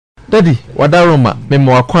Daddy, wadaroma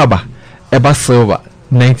memo akwaba eba silver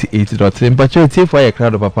 98.3. Mpacho tie for your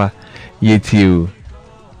crowd papa yetiu.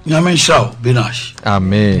 Nyamen shall binash.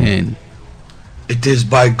 Amen. It is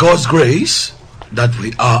by God's grace that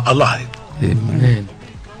we are alive. Amen.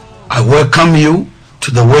 I welcome you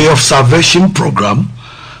to the Way of Salvation program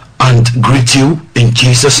and greet you in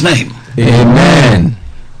Jesus' name. Amen.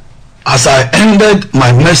 As I ended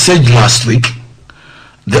my message last week,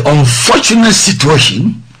 the unfortunate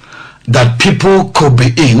situation that people could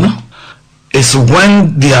be in is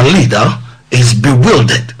when their leader is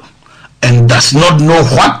bewildered and does not know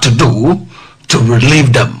what to do to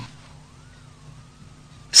relieve them.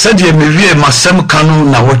 Said ye mewie masem kanu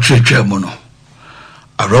na wotwetwe mu no.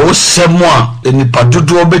 Arawo semu a enipa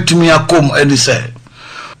dodo betumi akom eni se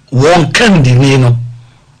won kandini no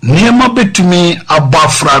niema betumi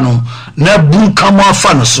abafra no na bunkama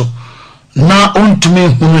afa no so na ontumi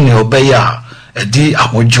hunu ne obeya edi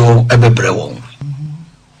ahojo ebebre won.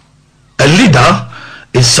 A leader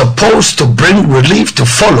is supposed to bring relief to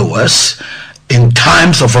followers in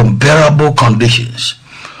times of unbearable conditions.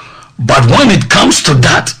 But when it comes to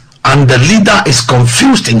that and the leader is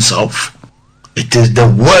confused himself, it is the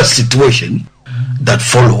worst situation that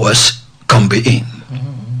followers can be in.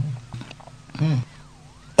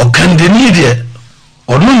 Okandini de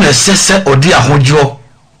onu nesese odi ahojo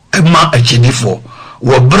ema achidifo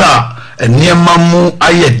wo bra eniema mu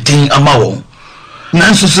ayedin ama won.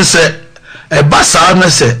 Nanso se eba saa na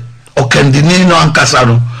se okandini no ankasa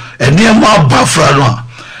no eniema abafra no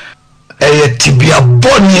tibia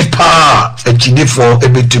boni pa achidifo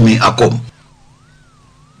ebetumi akom.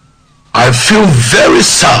 I feel very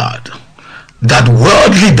sad that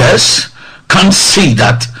world leaders can't see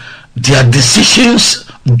that their decisions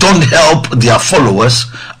don't help their followers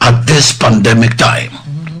at this pandemic time.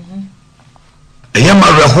 Eyama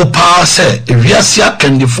rehopa se ewiasia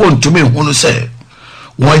kendifo ntumi hunu se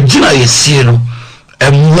wajina yesie no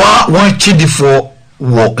emwa wachidifo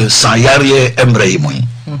wo nsayare emre imu.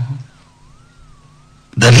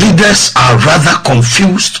 The leaders are rather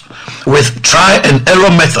confused with try and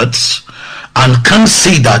error methods and can't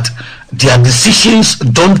see that their decisions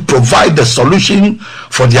don't provide the solution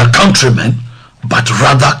for their countrymen but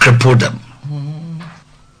rather cripple them.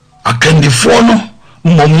 Akendifo no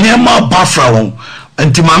momniema bafra won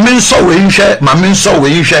enti mamen so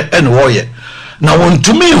we nhwe ene woye na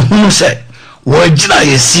wontumi hunu se wajina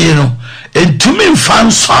yesie no entumi mfa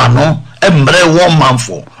nso ano emre won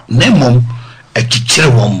manfo nemom ekichire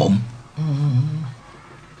won mom.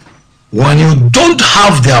 When you don't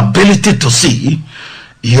have the ability to see,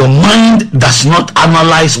 your mind does not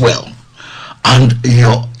analyze well, and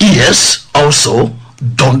your ears also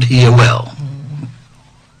don't hear well.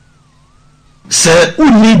 Say, we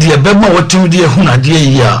need your bema what you dear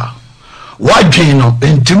hunadie ya. Why no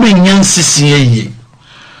intumi nyansisi ye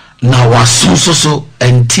na wasunsoso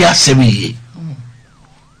entia semi.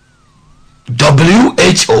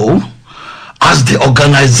 WHO as the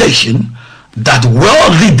organization that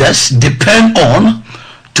world leaders depend on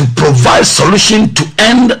to provide solution to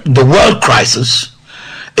end the world crisis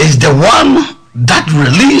is the one that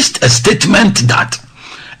released a statement that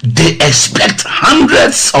they expect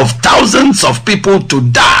hundreds of thousands of people to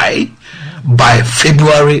die by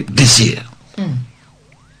February this year.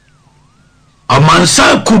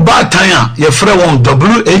 Amansa kubatanya yefre won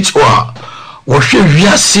WHO wo hwe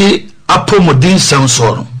wiase apomodin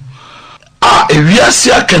sensoro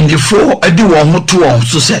ewiase akandifo edi won hoto won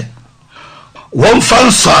so se won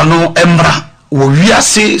fanso ano emra wo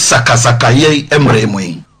wiase sakasaka ye emre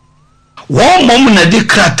mu won mom na di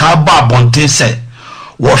krata ba bonten se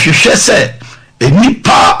wo hwehwe se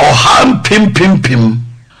enipa oham pim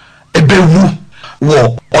ebewu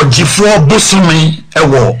wo ogifo bosumi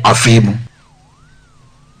ewo afemu.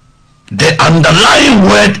 The underlying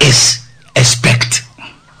word is expect,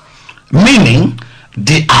 meaning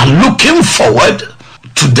they are looking forward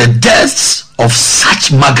to the deaths of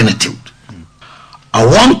such magnitude. I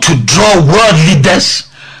want to draw world leaders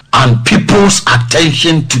and people's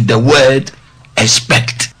attention to the word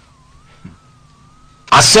expect.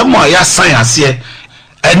 Asemo ya science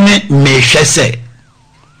ene mehwe se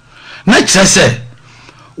na kire se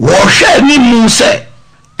wo hwe ni mu se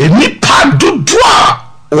enipa dodo a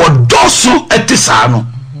wodoso etisa no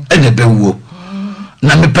ene bewuo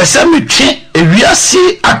na mepese metwe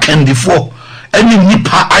ewiase akandifo ene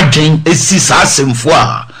nipa adwen esi sasemfo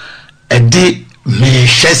a ede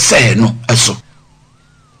mehwe se no eso.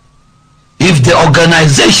 If the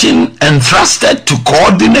organization entrusted to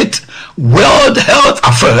coordinate World Health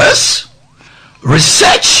Affairs,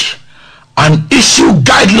 research and issue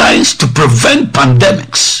guidelines to prevent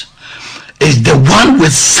pandemics is the one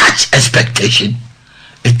with such expectation,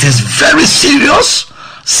 it is very serious,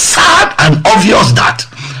 sad, and obvious that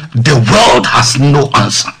the world has no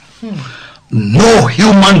answer. No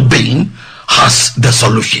human being has the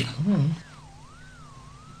solution.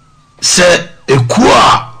 Se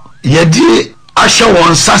ekua yedi asha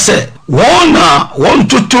won sase wona won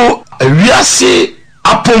toto wiase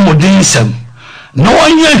apomodin sem na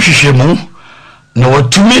wanya hwehwemu na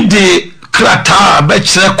watumi de krata be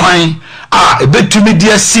kire kwan a ebetumi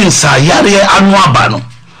de asinsa yare anu aba no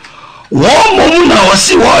won momu na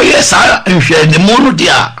wasi wo yesa nhwenimu no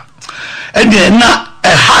dia ene na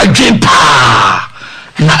ehadwen pa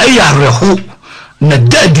na ayareho na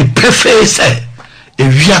daddy prefer say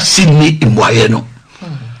ewiase ni imwaye no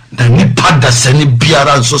na nipa da sani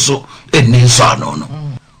biara nsoso eni nso ano no.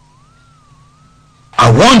 I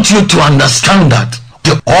want you to understand that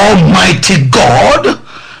the Almighty God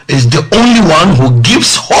is the only one who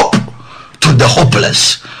gives hope to the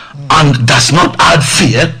hopeless and does not add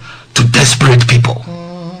fear to desperate people.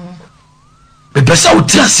 Bepesa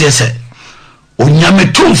utia siese onyame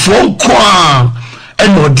tumfo nkwa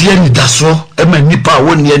eno die nidaso ema nipa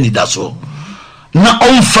woni nidaso na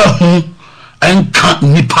onfa hu enka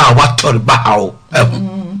nipa wator bahaw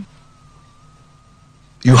ehu.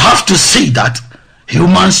 You have to see that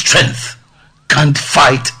human strength can't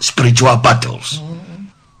fight spiritual battles.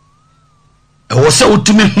 Ewo se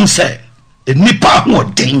utumi hu se nipa hu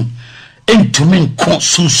odin entumi nko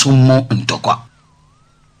sunsumo ntokwa.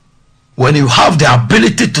 When you have the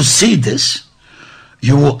ability to see this,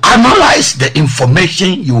 you will analyze the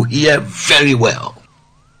information you hear very well.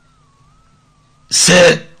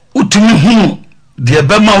 Se utumi hu de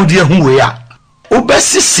bema wo de hu we a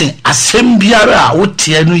obesisi asem biara a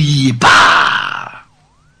wotie no yi pa.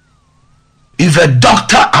 If a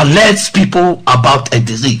doctor alerts people about a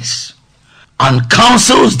disease and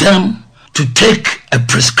counsels them to take a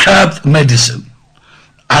prescribed medicine,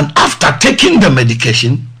 and after taking the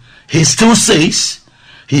medication he still says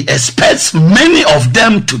he expects many of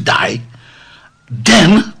them to die,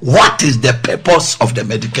 then what is the purpose of the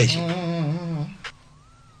medication?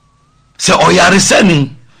 Se oyare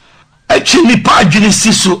seni actually pa adwene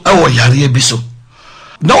siso e wo yare bi so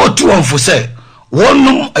na otu wonfo se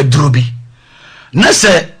wonum aduro bi na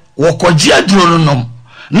se wokogye aduro no nom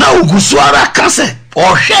na ogusu ara ka se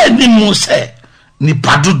ohwe ni mu se ni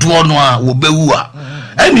padodo no a wo bewu a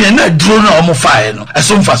ene na aduro no omo fae no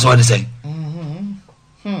eso mfa so de say.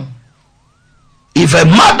 If a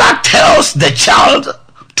mother tells the child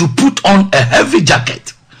to put on a heavy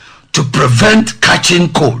jacket to prevent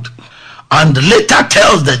catching cold, and later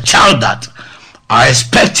tells the child that I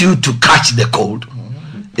expect you to catch the cold,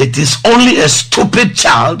 it is only a stupid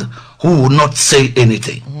child who will not say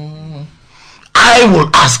anything. I will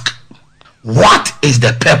ask, what is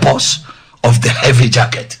the purpose of the heavy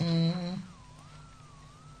jacket?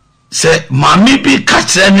 Say, mami bi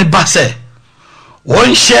catch any base.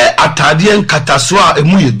 One share atadien kataswa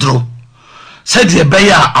emu yedro. Said the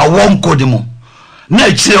beya a won kodimo. Na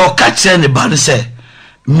chire o catch any bad say.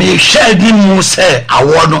 Me share ni mu say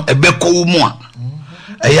awono ebeko mu a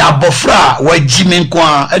eya bofra wa jimi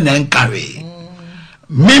kwa ena nkare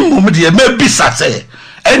mimmu de me bisa say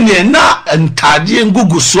ene na ntade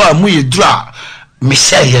ngugu so a mu yedura me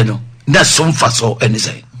share no na so mfa so ene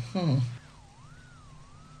say.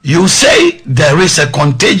 You say there is a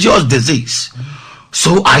contagious disease,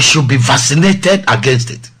 so I should be vaccinated against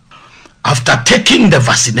it. After taking the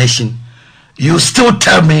vaccination, you still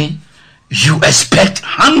tell me you expect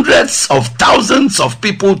hundreds of thousands of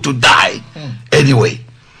people to die anyway.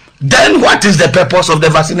 Then what is the purpose of the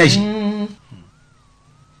vaccination?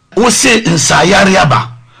 We say in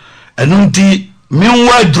Sayariaba, enunti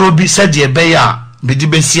minwa drobi said ye beya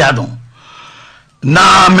bidibesiado.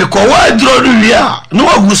 Na mekowa drobi ya no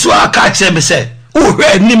agusu aka che me say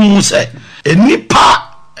uhwe ni mu say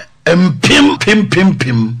enipa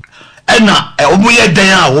pim ena omuye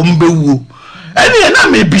den a wombewu. Any na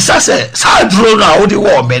me bisa se sadro na odi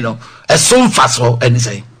wo me no eso mfaso any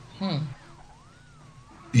say.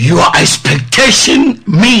 Your expectation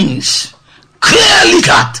means clearly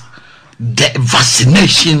that the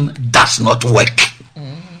vaccination does not work.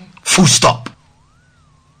 Full stop.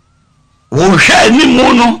 Wo hwe ni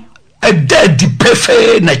mu no e dead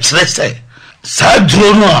pefe na kire se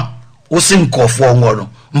sadro no a wo sin kofo no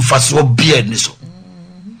mfaso bia ni so.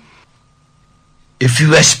 If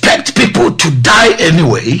you expect people to die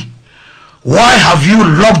anyway, why have you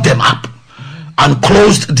locked them up and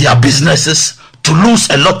closed their businesses to lose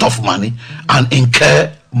a lot of money and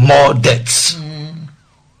incur more debts?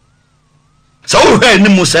 So when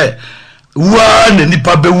you say, "Wa ne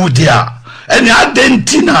nipa bewu dia," Any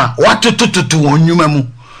adentina watototo wonyuma mu.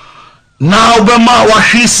 Na obema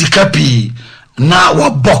wahwe sika pi na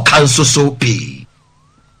waboka nso so pi.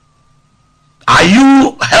 Are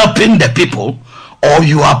you helping the people or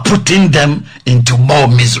you are putting them into more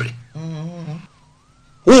misery?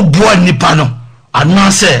 Wo nipa no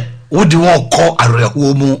anase wo di won ko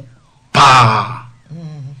areho mu pa.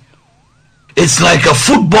 It's like a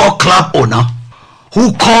football club owner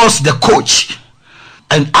who calls the coach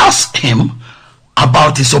and asks him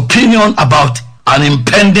about his opinion about an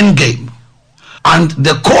impending game. And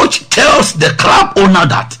the coach tells the club owner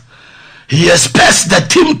that he expects the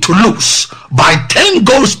team to lose by 10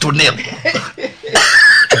 goals to nil.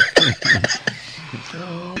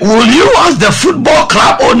 Will you, as the football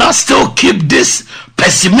club owner, still keep this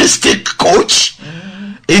pessimistic coach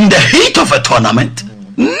in the heat of a tournament?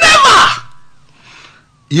 Never.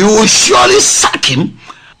 You will surely sack him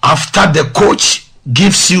after the coach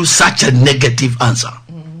gives you such a negative answer.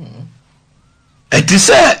 It is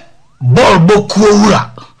a ball bokuo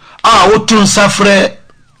ura. Wotun safre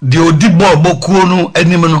di odi ball bokuo no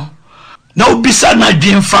anim no. Na obisa na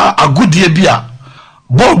dwemfa agudie bia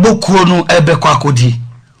ball bokuo no ebekwa akodi.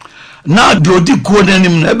 Na di odi kuo no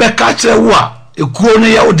anim no ebeka kire wo a ekuo no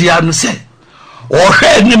ye odi anu se. Ohwe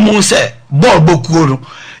anim se ball bokuo no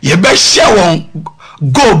ye be hye won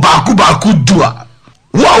go baku dua.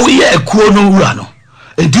 Wo ye ekuo no ura no.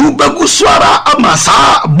 Edi ubeguswara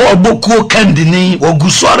amasa bobokuo kandini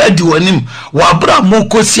woguswara di wanim wabra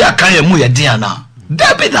mokosi akanye mu yediana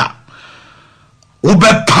debida ube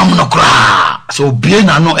pam no kra so bie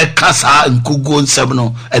na no ekasa nkugo nsem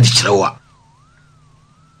no edikirewa.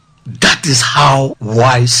 That is how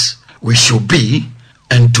wise we should be,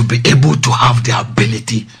 and to be able to have the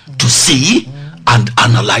ability to see and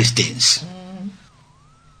analyze things.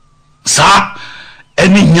 Sa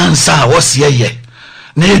any nyansa was ye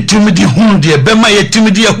na yetumi di hunu de bema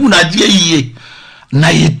yetumi di hunu ade yiye na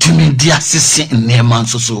yetumi di asese nneema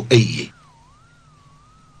nso so eye.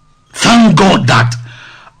 Thank God that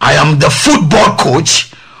I am the football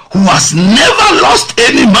coach who has never lost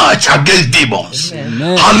any match against demons.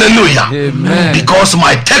 Amen. Hallelujah. Amen. Because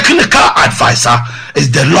my technical advisor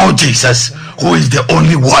is the Lord Jesus, who is the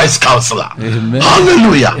only wise counselor. Amen.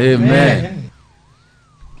 Hallelujah. Amen.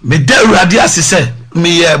 Me de urade asese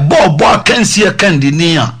me bobo kansie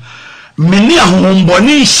kandini a meni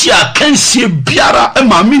ahomboni hia kansie biara e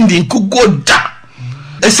ma mindi nkugoda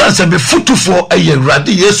esanse be futufo eye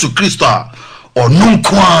urade Yesu Kristo a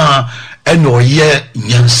onunkwa ene oye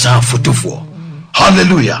nyansa futufo.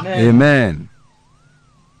 Hallelujah. Amen.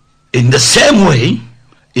 In the same way,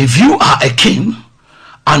 if you are a king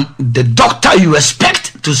and the doctor you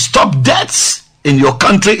expect to stop deaths in your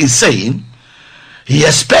country is saying he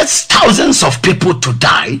expects thousands of people to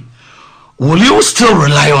die, will you still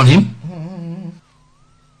rely on him?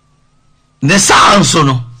 Nesa anso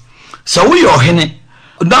no. So we are hene.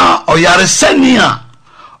 Na oyare seni a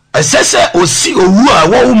esese osi owu a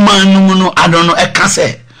wo man no adono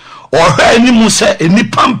ekase. Ohwe ni mu se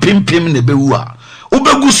enipa mpempem ne bewu a.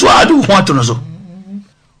 Ubegusu adu ho ato no so.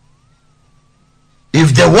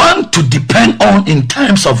 If the one to depend on in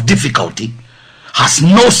times of difficulty has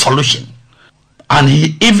no solution, and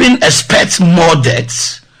he even expects more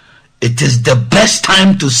deaths, it is the best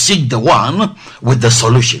time to seek the one with the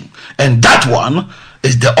solution. And that one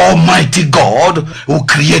is the Almighty God who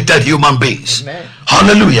created human beings. Amen.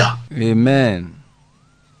 Hallelujah. Amen.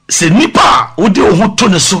 Se nipa odi oho to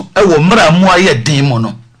ne so e wo mra mu aye din mo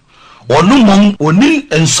no. Onu mom oni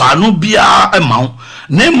ensanu bia e mawo.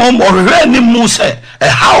 Ne mom orhwe ni mu se e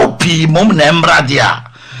how pi mom na mra dia.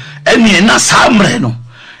 Eni na sa mre no.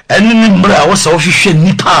 Eni ni mra wo so hwehwe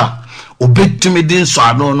nipa obetumi din so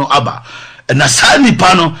ano no aba. Na sa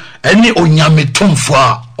nipa no eni onyametomfo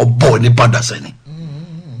a obo nipa dasani.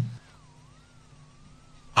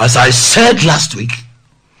 As I said last week,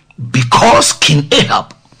 because King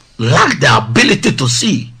Ahab lacked the ability to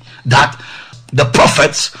see that the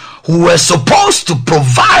prophets who were supposed to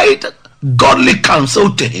provide godly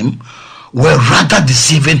counsel to him were rather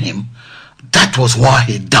deceiving him, that was why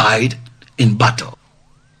he died in battle.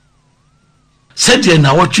 Said ye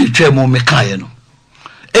na watwe mo mekaye no.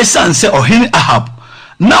 Esan se ohini Ahab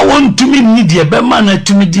na wontumi ni de be ma na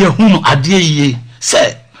tumi de hunu ade yiye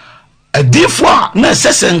se adifo na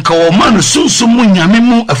sese nka wo ma no sunsum mu nyame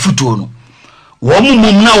mu afutuo no wo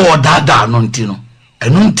mumum na wo dada no nti no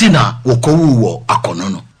eno nti na wo kowu wo akono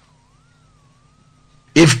no.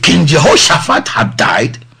 If King Jehoshaphat had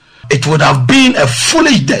died, it would have been a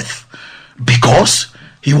foolish death, because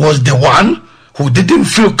he was the one who didn't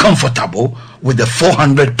feel comfortable with the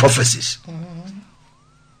 400 prophecies.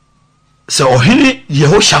 So Ohini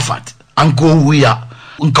Jehoshaphat anko wuya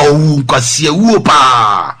nka wu nkwase wu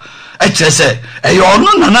pa ekire se eyo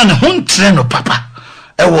no nana ne ho ntre no papa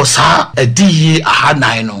e wo sa ediyi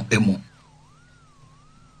ahanan no emu.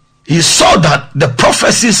 He saw that the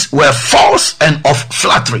prophecies were false and of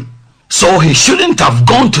flattery, so he shouldn't have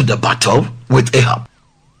gone to the battle with Ahab.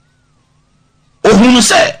 Ohun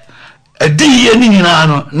se ediyi ni nyina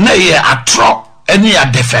no na ye atro ene ya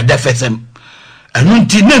defedefesem enu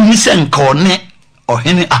nti na mi se nka one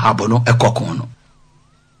ohene Ahab no ekokon no.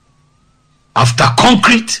 After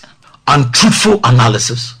concrete and truthful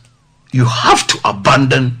analysis, you have to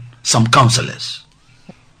abandon some counselors.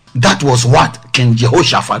 That was what King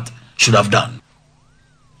Jehoshaphat should have done.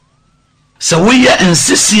 So we are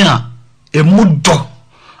insisting emudo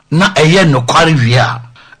na eye no kware wia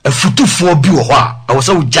efutufo bi wo ho a wo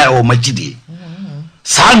se wo jai wo magidi.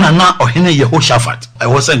 Sa na ohene Jehoshaphat I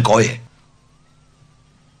wasn't going.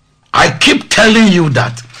 I keep telling you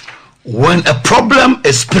that when a problem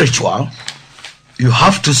is spiritual, you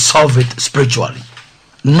have to solve it spiritually,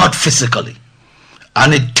 not physically.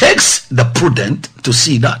 And it takes the prudent to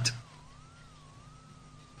see that.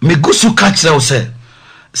 Migusu kachre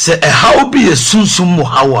se how be a sunsum mu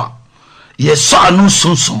hawa ye so anu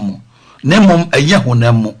sunsum mu nemom eye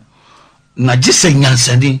honam na gise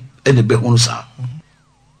nyansani ene behunu sa.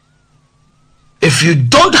 If you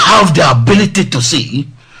don't have the ability to see,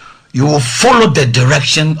 you will follow the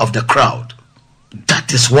direction of the crowd.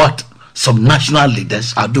 That is what some national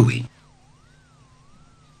leaders are doing.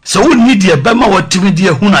 So we need the bema watimi die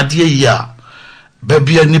hunadie ya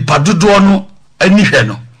baby ni padodo no ani hwe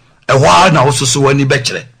no e wa na wososo wani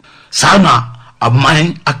bekere sana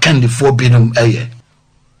aman akandifo binum eye.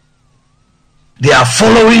 They are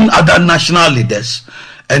following other national leaders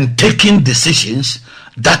and taking decisions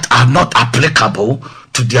that are not applicable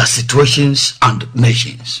to their situations and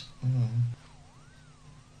nations.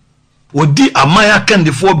 Wodi aman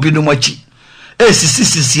akandifo binum achi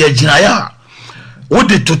sisi agina ya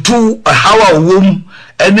wodi tutu hawa wom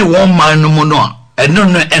any one man no no eno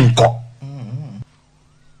no enko.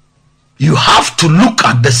 You have to look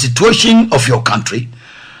at the situation of your country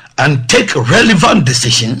and take relevant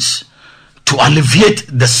decisions to alleviate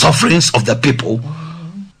the sufferings of the people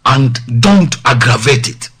and don't aggravate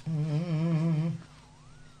it.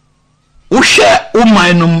 Ushe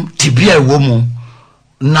umainum tibia womu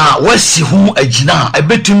na wasi hu agina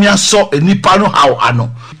ebetumi aso enipa no haw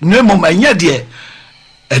ano nemom anya de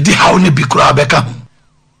edi haw ne bikura beka hu.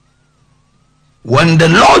 When the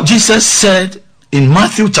Lord Jesus said in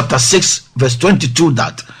Matthew chapter 6 verse 22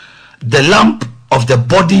 that the lamp of the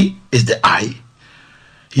body is the eye,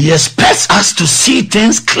 he expects us to see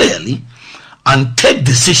things clearly and take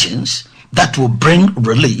decisions that will bring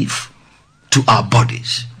relief to our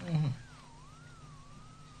bodies.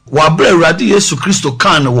 Wabre radi Yesu Kristo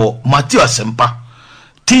kan wo Matthew asempa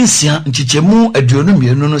tinsia nchichemu aduonu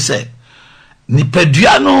mienu no se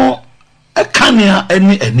nipadua no ekania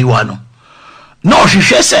eni eniwa no na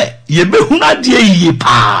ohwehwe se yebehuna de yiye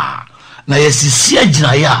pa na yesisi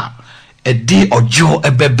agina ya edi ojo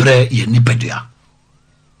ebebre ye nipadua.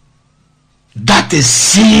 That is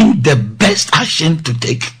seeing the best action to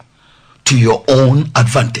take to your own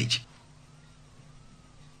advantage.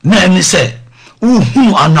 Na eni se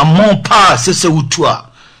uhu anamon pa sese utua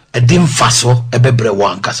edim faso ebebre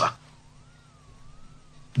wankasa.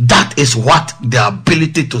 That is what the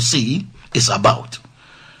ability to see is about.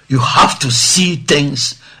 You have to see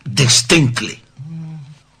things distinctly.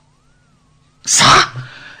 Sa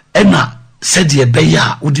ena said ye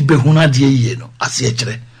beya udi behuna die ye no ase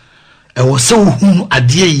kire e wo se uhunu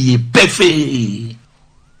adie ye pefe.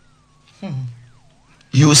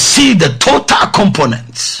 You see the total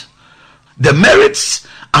components, the merits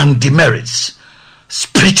and demerits,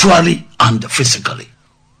 spiritually and physically.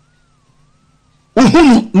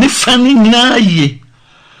 Uhunu ni fani nyina ye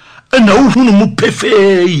ena uhunu mu pefe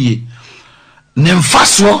ye ne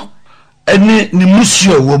mfaso ene ni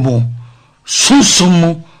musio wo mu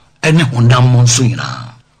sunsumu ene honam nso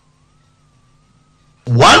nyina.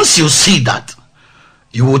 Once you see that,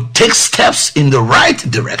 you will take steps in the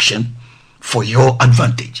right direction for your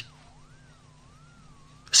advantage.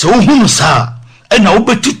 So uhunu sa ena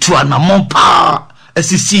obetutu anamon pa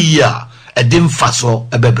esisi ya edim faso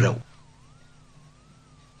ebebrew.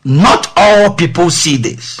 Not all people see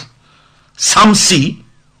this. Some see,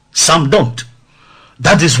 some don't.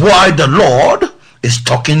 That is why the Lord is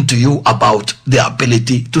talking to you about the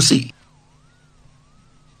ability to see.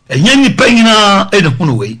 Enyeni pengina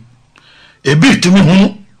hunu we. Ebi tumi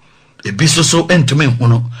hunu, ebi soso entumi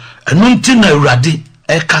hunu. Enunti na uradi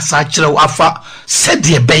kasa kire afa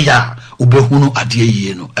sede beya ubehunu adie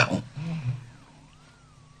yie no eho.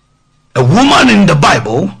 A woman in the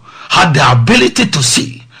Bible had the ability to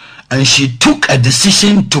see, and she took a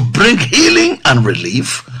decision to bring healing and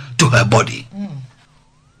relief to her body.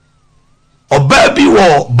 Ɔbaa bi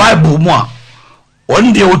wɔ Bible mu a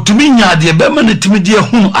ɔno deɛ ɔtumi nya adeɛ bɛma no tumi deɛ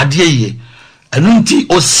hu adeɛ yie, ɛno nti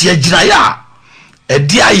ɔsi agyinaeɛ a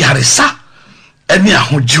ɛde ayaresa ɛne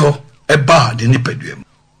ahodwo ɛbaa ne nipadua mu.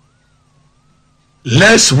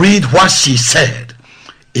 Let's read what she said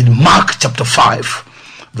in Mark chapter 5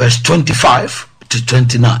 verse 25 to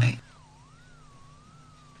 29.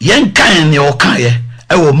 Yen kan ne okaye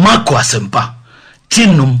ewo Marko asempa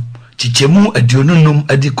tinum chichemu aduonunum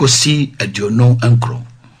adikosi aduonu enkro.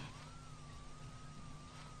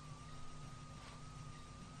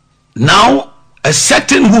 Now a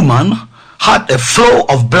certain woman had a flow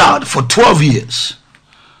of blood for 12 years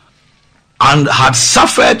and had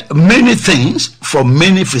suffered many things from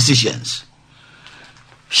many physicians.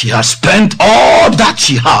 She had spent all that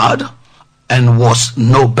she had and was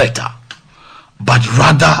no better, but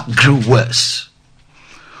rather grew worse.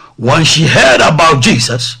 When she heard about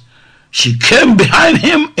Jesus, she came behind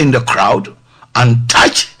him in the crowd and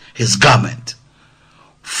touched his garment.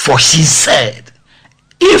 For she said,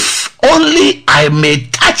 "If only I may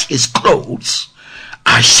touch his clothes,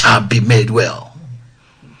 I shall be made well."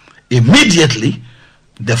 Immediately,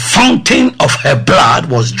 the fountain of her blood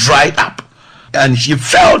was dried up, and she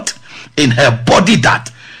felt in her body that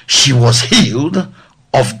she was healed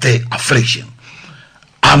of the affliction.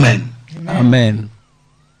 Amen. Amen.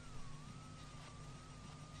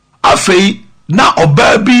 Afei na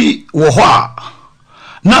ɔbaa bi wɔ hɔ a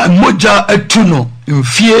na mmogya atu no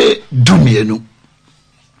mfie 12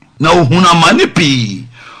 na ohunu amane pii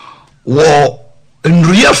wɔ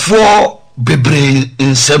nnuruyɛfoɔ bebree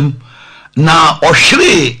nsɛm na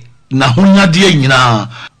ɔhwere n'ahonyadeɛ nyinaa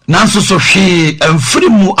nanso so hwee amfiri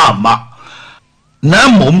mu amma na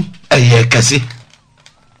mmom ɛyɛ kɛse.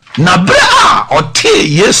 Na bere a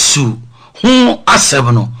ɔtee Yesu ho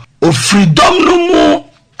asɛm no ofiri dɔm no mu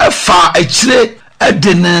ɛfa akyire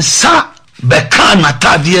ɛde ne nsa bɛka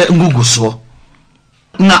n'atadeɛ ngugusoɔ.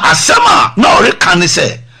 Na asɛm a na ɔreka ne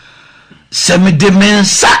sɛ mede me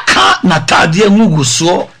nsa ka n'atadeɛ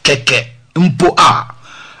ngugusoɔ kɛkɛ mpo a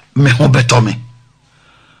me ho bɛtɔ me.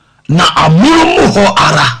 Na amurumu hɔ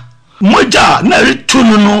ara mogya na ɛretu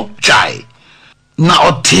no twae na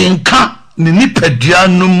ɔte nka ne nipadua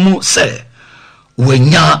no mu sɛ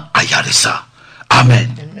wanya ayaresa.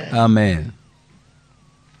 Amen. Amen.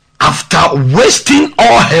 After wasting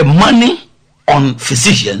all her money on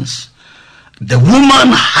physicians, the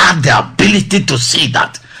woman had the ability to see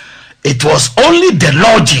that it was only the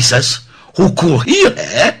Lord Jesus who could heal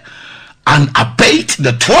her and abate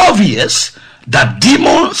the 12 years that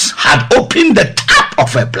demons had opened the tap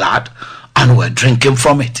of her blood and were drinking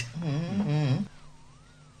from it.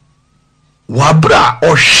 Wabra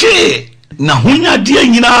ohye na hunyadeɛ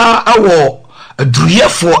nyinaa awɔ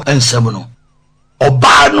aduruyɛfoɔ nsɛm no,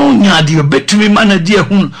 ɔbaa no nyadeɛ betumi ma na deɛ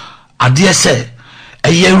hu adeɛ sɛ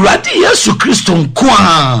ɛyɛ Awurade Yesu Kristo nko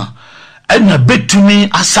a ɛna betumi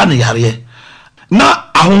asa ne yareɛ.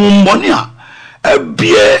 Na ahohommɔne a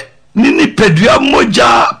ebie ne nipadua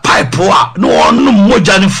mogya pipe a no ɔno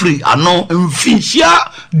mogya no free ano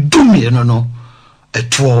mfinhyia 12 no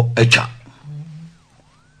ɛtoɔ atwa.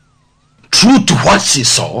 True to what she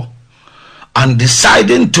saw and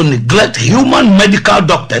deciding to neglect human medical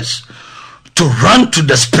doctors to run to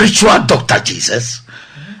the spiritual doctor Jesus,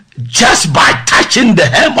 just by touching the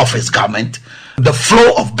hem of his garment, the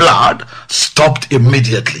flow of blood stopped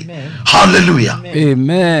immediately. Amen. Hallelujah.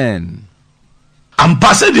 Amen.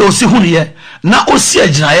 Ampase de osi huniye na osi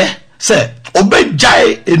agyinaye se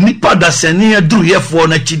obegyae enipa dasani aduruyefo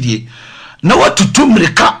na chidie na watutu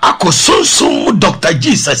mrika akosonsum Dr.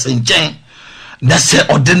 Jesus nkyɛn na se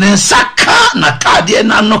ɔde saka na tade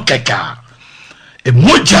na no keka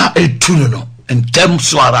emogya etu no ntem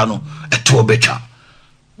soara no eto obetwa.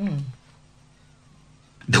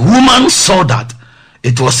 The woman saw that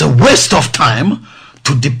it was a waste of time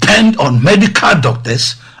to depend on medical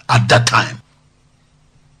doctors at that time.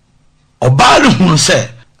 Ɔbaa no hunu sɛ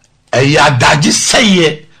ɛyɛ adagye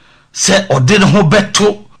sɛyɛ sɛ ɔde ne ho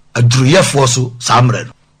bɛto aduruyɛfoɔ so saa mmerɛ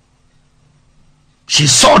no. She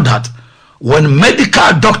saw that when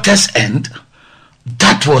medical doctors end,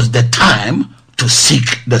 that was the time to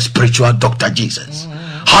seek the spiritual doctor Jesus.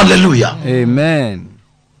 Hallelujah. Amen.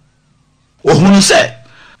 Ohunu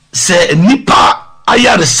sɛ nipa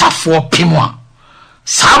ayaresafoɔ pim a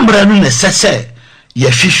saa mmerɛ no ne sɛ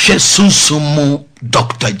yɛhwehwɛ sunsum mu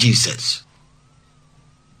Dr. Jesus.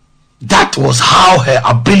 That was how her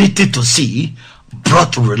ability to see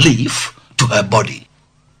brought relief to her body.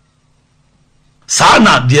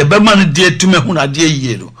 Sana de bema ne de tume hu na de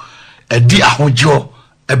yie no edi ahojo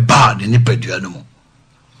eba ne nipadua no mu.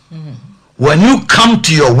 When you come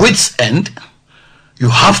to your wits end, you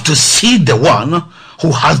have to see the one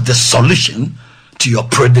who has the solution to your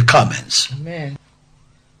predicaments. Amen.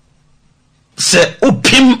 Se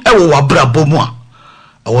upim ewo wabrabo mu a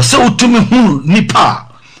ewo se utumi hu nipa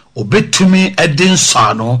obetumi edin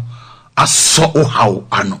sano aso ohaw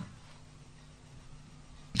ano.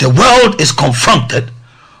 The world is confronted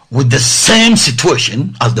with the same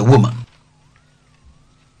situation as the woman.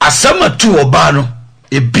 Asama tu obano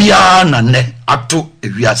ebia na ne ato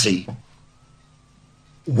ewiase.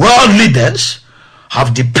 World leaders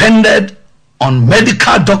have depended on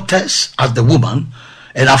medical doctors as the woman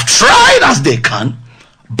and have tried as they can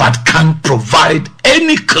but can't provide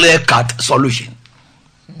any clear-cut solution.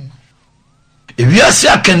 Ewiase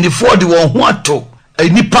akandifo de won ho ato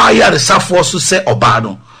enipa yaresafo so se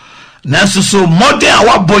obano nanso so modern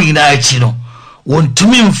awabo yina achi no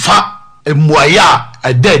wontumi mfa emuaya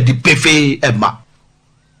adadi pefe ema.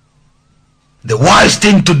 The wise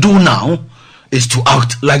thing to do now is to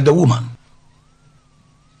act like the woman.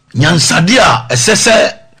 Nyansadia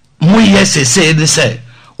esese muye sese ni se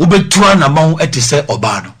ubetua na maun etise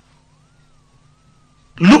obano.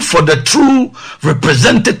 Look for the true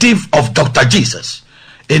representative of Dr. Jesus,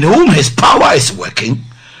 in whom his power is working,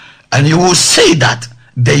 and you will see that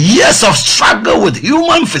the years of struggle with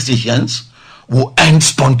human physicians will end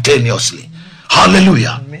spontaneously.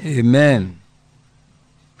 Hallelujah. Amen.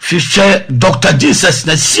 Fisher Dr. Jesus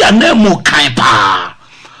na sia na mu kan pa.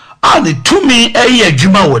 Ani tumi eye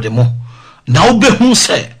adwuma wo de mo. Na obehu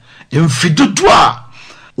se mfidudu a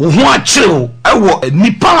wo ho akyerew ewo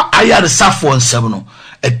nipa ayaresafo nsem no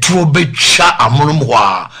etuo betwa amonom ho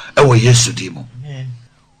a ewo Yesu di mo.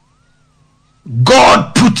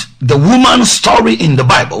 God put the woman's story in the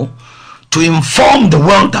Bible to inform the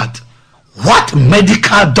world that what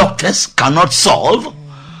medical doctors cannot solve,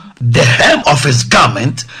 the hem of his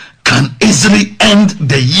garment can easily end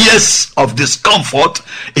the years of discomfort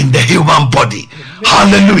in the human body. Amen.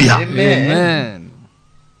 Hallelujah. Amen.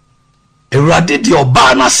 Erade di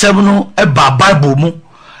oba na sem no eba Bible mu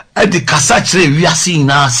e di kasa kire wiase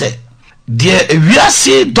ina se de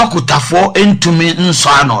wiase dokutafo entumi nso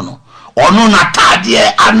ano no ono na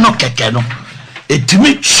tade ano keke no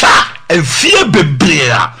etumi twa efie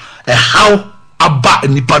bebre a how aba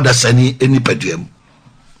nipa dasani enipaduam.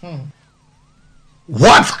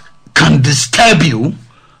 What can disturb you?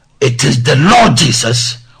 It is the Lord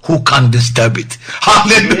Jesus who can disturb it.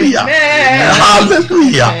 Hallelujah. Amen.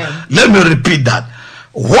 Hallelujah. Amen. Let me repeat that.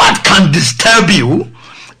 What can disturb you?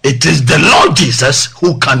 It is the Lord Jesus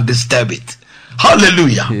who can disturb it.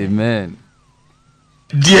 Hallelujah. Amen.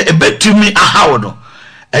 Die ebetumi ahawo no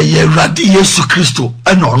eye Awurade Yesu Kristo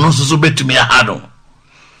ena ono nso so betumi ahado.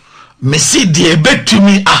 Mesi die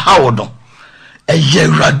ebetumi ahawo no eye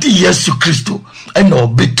Awurade Yesu Kristo ena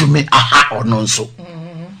obetumi aha ono nso.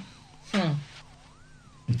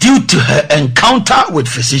 Due to her encounter with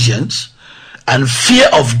physicians and fear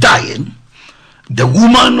of dying, the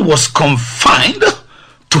woman was confined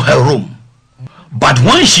to her room. But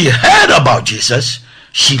when she heard about Jesus,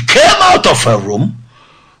 she came out of her room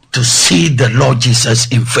to see the Lord Jesus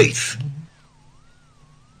in faith.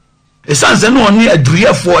 Esanse no oni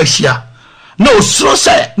aduriye fo ahia na osuro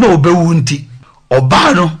se na obewu nti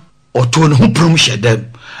oba no oto ne ho prum hyedam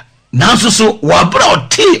nanso so wabra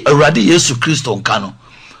oti Awurade Yesu Kristo nka no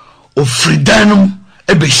ofridanum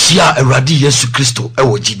ebehia Awurade Yesu Kristo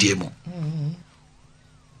ewo gidie mu.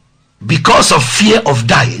 Because of fear of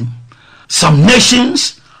dying, some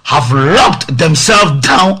nations have locked themselves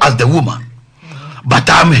down as the woman. But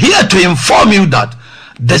I'm here to inform you that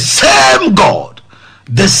the same God,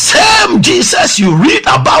 the same Jesus you read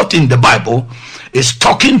about in the Bible is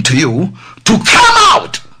talking to you to come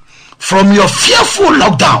out from your fearful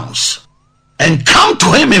lockdowns and come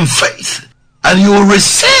to him in faith, and you will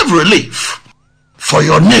receive relief for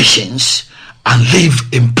your nations and live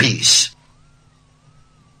in peace.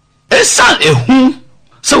 Esan ehu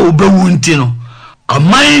se obewu nti no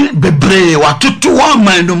aman bebre watoto wa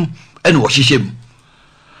manum ene wo hyehyem.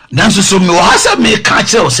 Nanso so me wo hasa me ka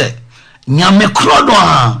kire wo se nyame kro no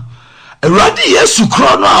a Awurade Yesu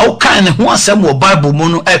kro no a wo kan ne ho asem wo Bible mu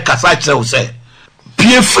no e kasa kire wo se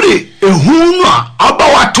pie free ehu no a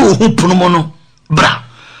abawato ho pono mu no bra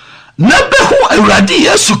na behu Awurade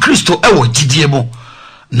Yesu Kristo e wo gidie mu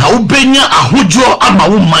na wo benya ahodwo ama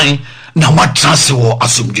wo man na watrase wo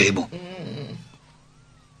asomdwe mu.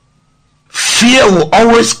 Fear will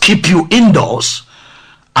always keep you indoors,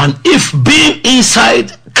 and if being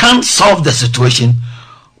inside can't solve the situation,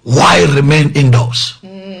 why remain indoors?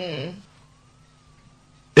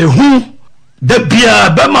 ehu da bia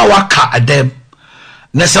bema waka adem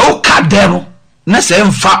na se o ka dem na se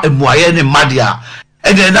mfa emuaye ne madia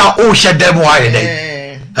e de na o hye dem waye den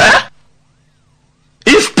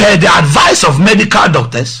if per the advice of medical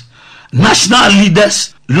doctors, national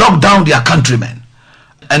leaders lock down their countrymen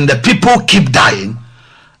and the people keep dying,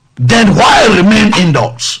 then why remain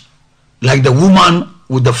indoors like the woman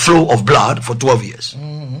with the flow of blood for 12 years?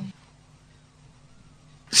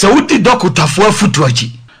 So uti dokutafo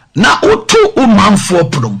futuachi na otu umanfo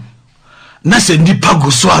prom na se nipa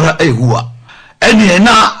guswara ehua ene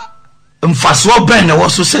na mfaso ben na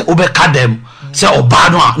woso se obeka dem se oba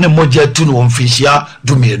no a ne moja tu no mfishia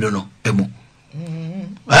dumienu no emu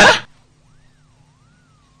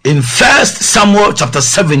in 1 Samuel chapter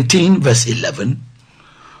 17 verse 11,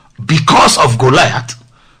 because of Goliath,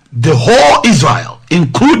 the whole Israel,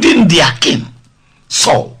 including their king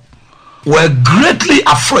Saul, were greatly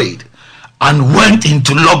afraid and went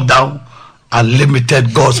into lockdown and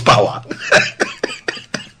limited God's power.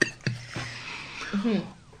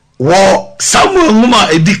 Wo Samuel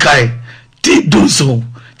nguma edikai ti dunso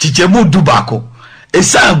chichemu dubako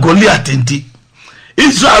esa Goliath nti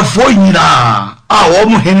Israel fo nyina a wo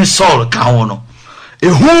mu hene Saul ka ho no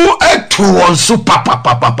ehu etu won so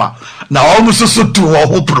papa na wo mu so tu wo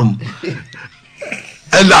ho prum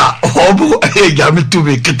ela obu ejami tu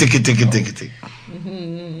be kete.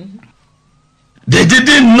 They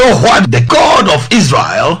didn't know what the God of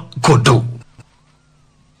Israel could do.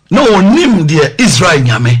 No nim the Israel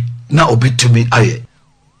nyame na obitumi aye.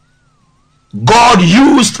 God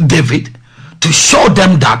used David to show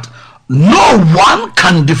them that no one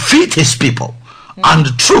can defeat his people. And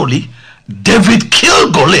truly, David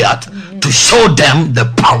killed Goliath to show them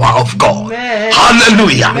the power of God. Amen.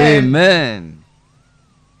 Hallelujah. Amen.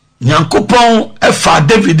 Nyankopon efa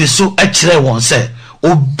David so ekire won se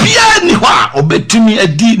obia ni ho a obetumi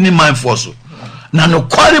adi ni manfo so. Na no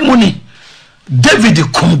kware mu ni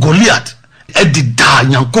David kum Goliath edi da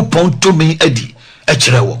Nyankopon tumi edi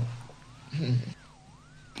ekire won.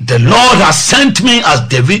 The Lord has sent me as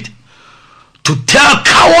David to tell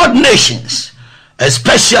coward nations,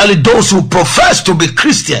 especially those who profess to be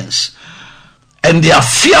Christians, and they are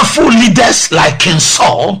fearful leaders like King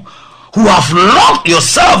Saul, who have locked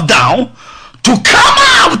yourself down, to come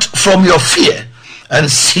out from your fear and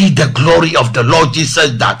see the glory of the Lord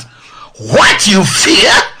Jesus, that what you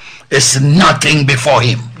fear is nothing before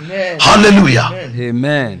him. Amen. Hallelujah.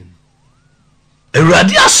 Amen.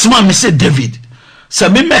 Eradi asuma me say David, se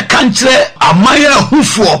me kantre amaya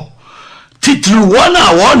hufo titru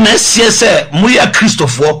wana wona se muya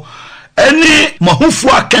Christopher eni mahufo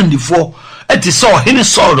akandifo eti so hene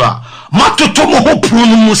Saul a matoto mo ho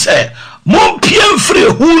prunu mu se mo piem free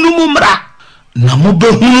hunu mu mra na mo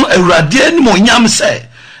behunu Awurade ani mo nyam se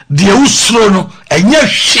de usro no enye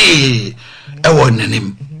hwe ewo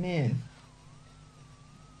nanim.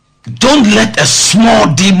 Don't let a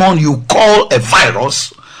small demon you call a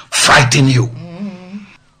virus frighten you.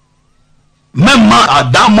 Mema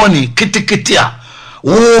adamoni kitikitia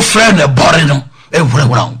wo friend a boreno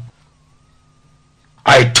everyone.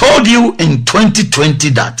 I told you in 2020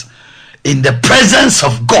 that in the presence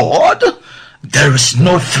of God there is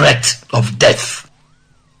no threat of death.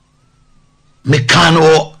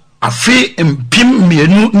 Mekano afi impim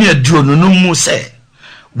mienu ni aduonu no mu se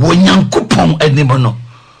wo Nyankopon animo no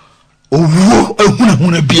owo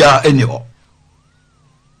ehunahuna bia eni ho.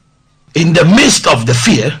 In the midst of the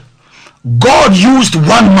fear, God used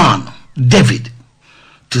one man, David,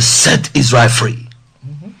 to set Israel free.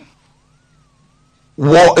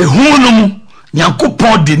 Wo ehunum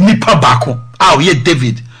Nyankopon de nipa bako a ye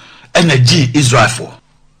David energy Israel for.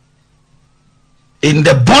 In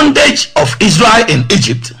the bondage of Israel in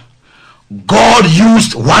Egypt, God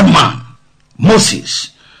used one man,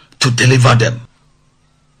 Moses, to deliver them.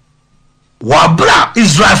 Wabra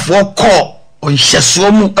Israel for call on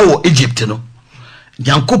Shesomu ewo Egypt no.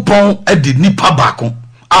 Nyankopon edi nipa bako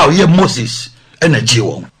a ye Moses energy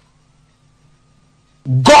won.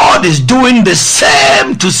 God is doing the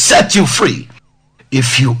same to set you free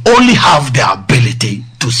if you only have the ability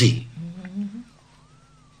to see.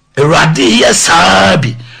 Eradi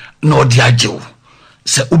yesabi no diajo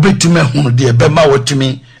se ubetume hunu de bema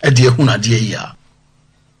wetumi e de hunu ade ya.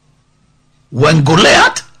 When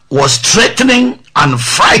Goliath was threatening and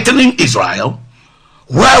frightening Israel,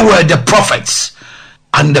 where were the prophets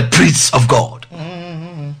and the priests of God?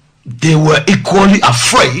 They were equally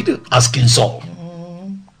afraid as King Saul.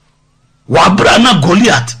 Wabrana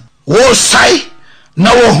Goliath wo sai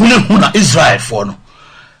na wo huna Israel for no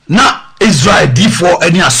na Israel di for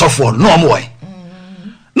any asofo no amwoi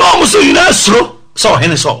no mo so yina sro so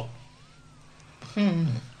hene so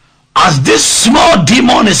as this small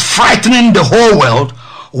demon is frightening the whole world,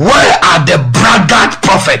 where are the braggart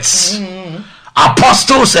prophets,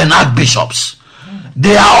 apostles, and archbishops?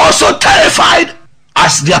 They are also terrified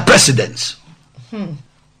as their presidents.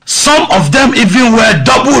 Some of them even wear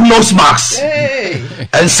double nose masks,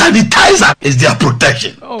 and sanitizer is their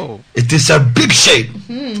protection. It is a big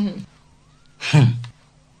shame.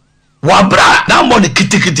 Wabra na mo ne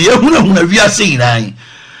kitikiti ehuna wiase yinan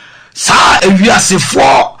sa ewiase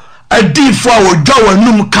fo adifo a wodwa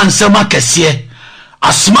wanum kansema kese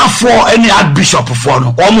asmafo ene archbishop fo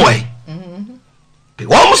no omwe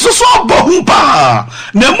so bohu pa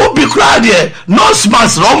na mo bi kra de no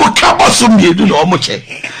smas no mo kaboso miedu no mo che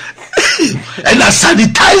and a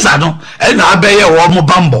sanitizer no and abeye wo mo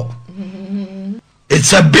bambo.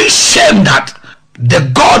 It's a big shame that the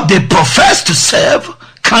God they profess to serve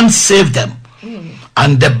can't save them,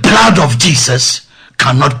 and the blood of Jesus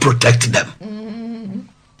cannot protect them.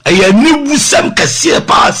 Aya ni wusam kase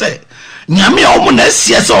pa se nyame omo na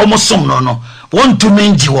sie se omo som no won to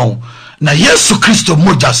menji won na Yesu Kristo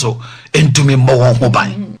moja so entumi mo won ho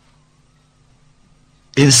ban.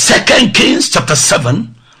 In 2 Kings chapter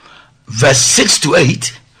 7 verse 6 to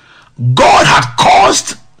 8, God had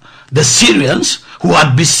caused the Syrians who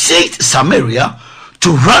had besieged Samaria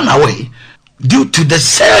to run away due to the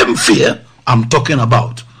same fear I'm talking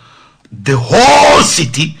about. The whole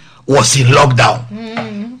city was in lockdown.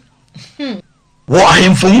 Wa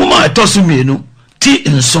hemfumuma etosumienu ti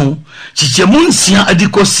nson chichemu nsia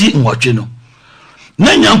adikosi nwotwe no.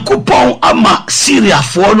 Na Nyankopon ama Syria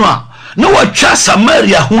fo no a na watwa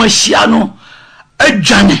Samaria ho ahia no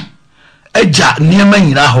adwane agya niema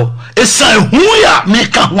nyina ho esan hu ya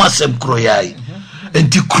meka ho asem kroyai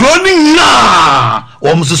enti kroni na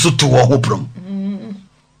womsusu to wo hoprom.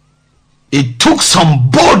 It took some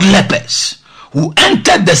bold lepers who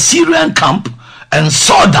entered the Syrian camp and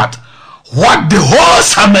saw that what the whole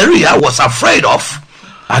Samaria was afraid of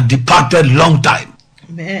had departed long time.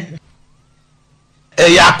 Amen.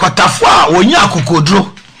 Eya kwatafo a wonya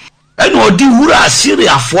akokodro ene odi wura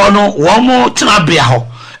Syria fo no womo tenabea ho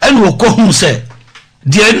ene okohu se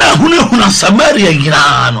de na hunahuna Samaria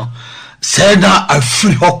yina no se na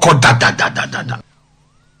afri hoko da.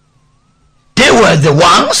 They were the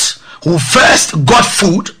ones who first got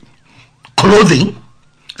food, clothing,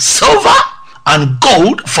 silver, and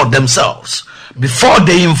gold for themselves before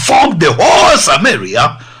they informed the whole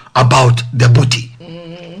Samaria about the booty.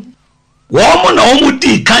 Woman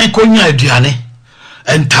omudi kan konya aduane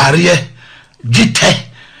entare gite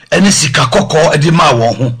ene sika kokko edima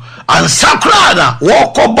won ho ansakra na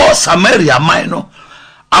wokobo Samaria man no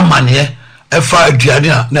amane efa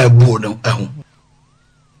aduane na ebuo no eho.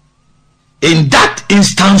 In that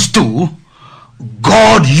instance too,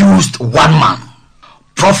 God used one man,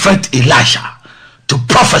 Prophet Elisha, to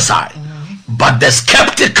prophesy, but the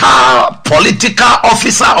skeptical political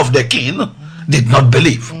officer of the king did not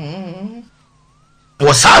believe.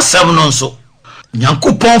 Was our seven so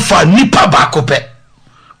Nyankopon fa nipa bakope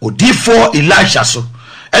odifo Elisha so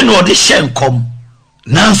eno ode hyenkom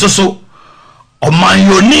nanso so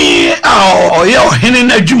omayoni a oye ohene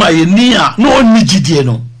na adwuma yeni a no onigidie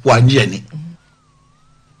no wanye ni.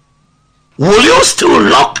 Will you still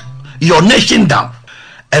lock your nation down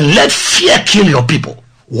and let fear kill your people,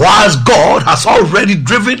 whilst God has already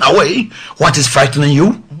driven away what is frightening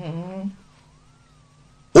you?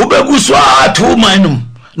 Ubeguswa to manum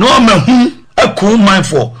no mahu aku man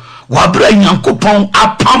for wabra Nyankopon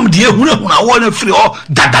apam de ehuna wona free o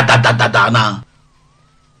da na.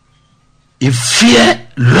 If fear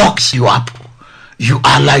locks you up, you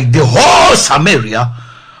are like the whole Samaria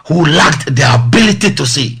who lacked the ability to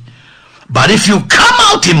see. But if you come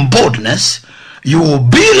out in boldness, you will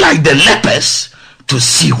be like the lepers to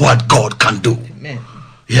see what God can do. Amen.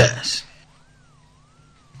 Yes.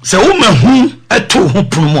 So umehu eto hu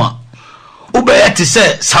prumo ubeyati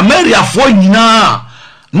se Samaria fo nyina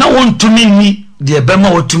na wontumi ni de bema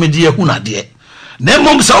wotumi de ehu na de na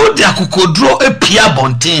mom sa wodi akokodro epia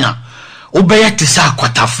bonten a ubeyati se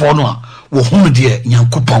akwatafo no a wo hu de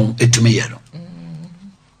Nyankopon etumi ye no.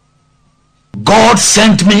 God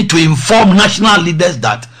sent me to inform national leaders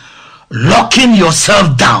that locking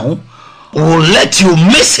yourself down will let you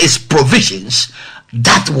miss his provisions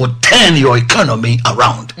that will turn your economy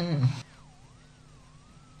around.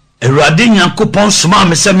 Erade Nyankopon soma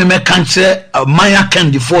me se me kanche maya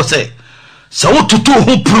kendi fo se wo tutu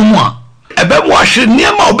ho prumu a ebe mo ahwe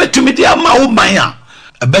niam a obetumi de ama wo man a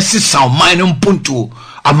ebe sisa man no mpuntu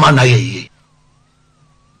ama na yeye.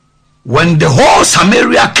 When the whole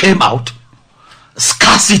Samaria came out,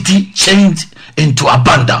 scarcity changed into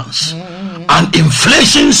abundance, and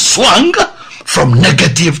inflation swung from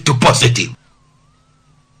negative to positive.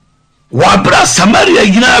 Wabra Samaria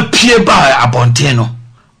yina pie ba abonten no.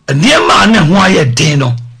 Niema ne ho aye den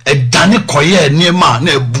no, edane koye niema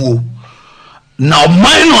na ebuo. Na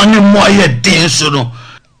oman no ne mo aye den so no,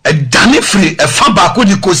 edane free efa ba ko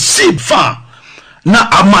di ko si fa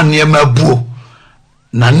na ama niema ebuo.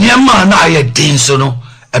 Na niema na aye den so no,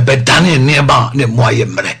 ebedane niema ne mo aye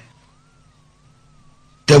mre.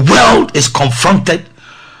 The world is confronted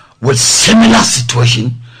with similar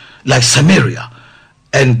situation like Samaria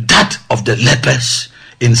and that of the lepers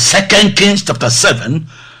in 2 Kings chapter 7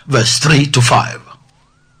 verse 3 to 5.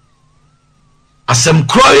 Asem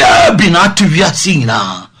kroya binatu wiase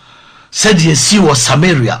nyina said yesi wo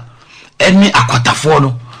Samaria eni akwatafo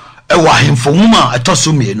no ewa hemfo nwuma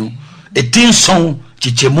etoso mienu etinson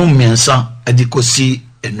chichemu mmiensa adikosi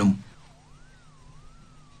enum.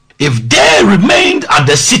 If they remained at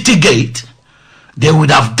the city gate, they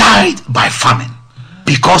would have died by famine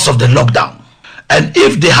because of the lockdown. And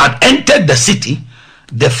if they had entered the city,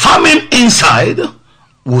 the famine inside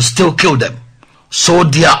would still kill them. So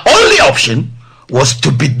their only option was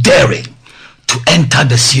to be daring to enter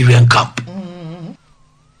the Syrian camp.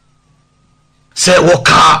 Say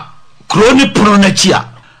woka kroni pronechia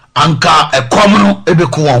anka ekomno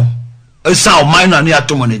ebekuwon esa o minor ni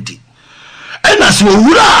atomonenti. And as we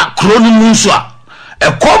wura krono munso a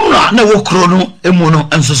ekomno na wo krono emu no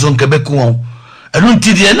ensoso nkebekuwon. Enu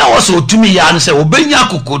ntide na wo so otumi ya ne se obenya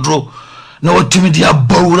kokodro na otumi dia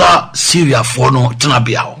bawura Syria for no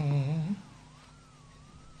tenabia.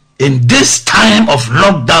 In this time of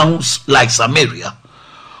lockdowns like Samaria,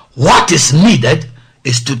 what is needed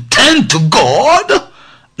is to turn to God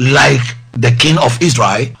like the king of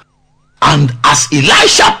Israel, and as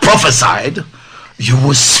Elisha prophesied, you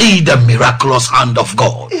will see the miraculous hand of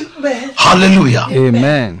God. Amen. Hallelujah.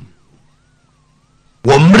 Amen.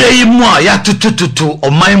 Womrei mu ya tutututu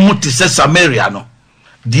oman mu ti se Samaria no.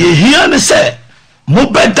 Die hia ne se mo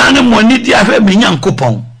bedane mo ni dia hwe me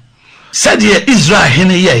Nyankopon. Said ye Israel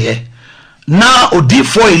hene yeye. Na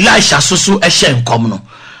odifo Elisha soso ehye nkom no.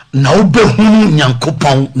 Na obehunu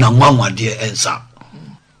Nyankopon na nwanwade ensa.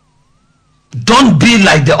 Don't be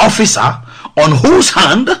like the officer on whose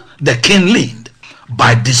hand the king leaned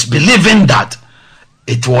by disbelieving that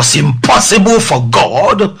it was impossible for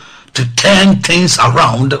God to turn things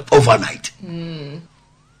around overnight.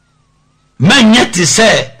 Men yet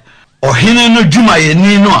say ohene no dwuma ye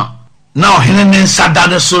ni no a na ohene ne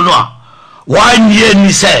nsadade so no a wan ye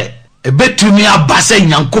ni say ebetumi abase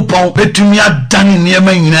Nyankopon betumi adane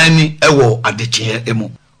niema nyina ni ewo adeche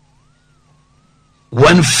emu.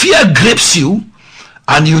 When fear grips you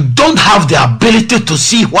and you don't have the ability to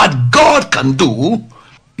see what God can do,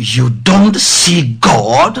 you don't see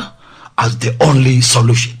God as the only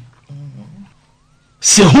solution.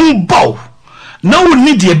 Se hu bow na wo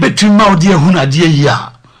need ye betumi ma wo de hu na de yi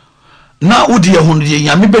a na wo de hu de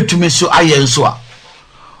nyame betumi so aye nso a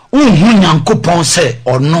unhu Nyankopon se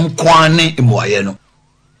ono kwan ne imoaye no.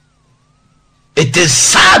 It is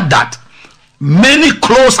sad that many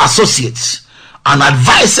close associates and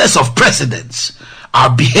advisors of presidents are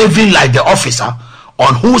behaving like the officer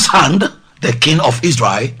on whose hand the king of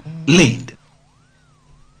Israel leaned.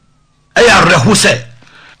 Eya rehu se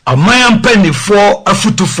amayan penny for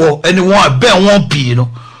afutufo anyone ben won pi no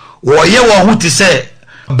wo ye wo hu ti se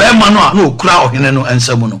be ma no na okura ohene no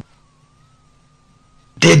ensam no.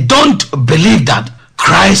 They don't believe that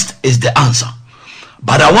Christ is the answer.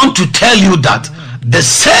 But I want to tell you that the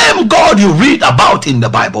same God you read about in the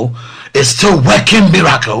Bible is still working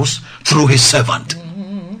miracles through his servant.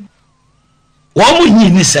 Wamu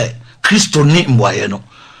nyini se Kristo ni mwaye no.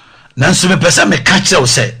 Nanso me pesa me kache o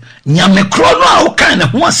se nyame kro no a wo kan ne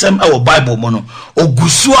ho asem e wo Bible mo no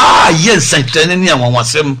ogusu a ye nsentene ne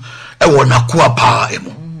anwasem e wo nakoa pa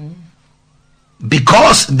emu.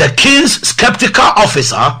 Because the king's skeptical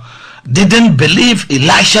officer didn't believe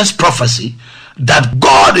Elisha's prophecy that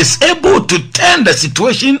God is able to turn the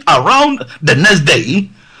situation around the next day,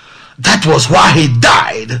 that was why he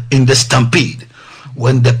died in the stampede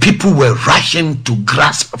when the people were rushing to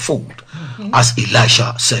grasp food, as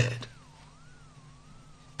Elisha said.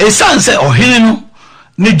 Esan se ohene no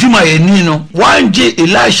ne dwuma yeni no wanje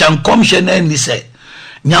Elisha nkomhye na ni se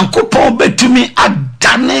Nyankopon betumi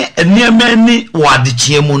adane enema ni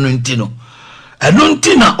wadechie mu no ntino eno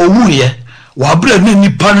ntina owuye wabra ni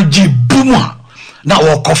nipa no gi bumu a na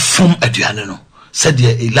wokofom aduane no said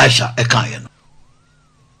Elisha ekaye no.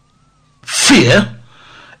 Fear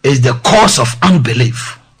is the cause of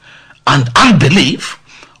unbelief, and unbelief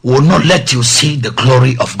will not let you see the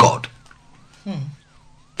glory of God.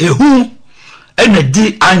 Ehu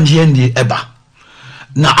enedi anje ni eba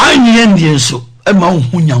na anye ndie nso ema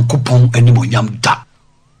hu Nyankopon animonyam da.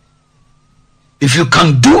 If you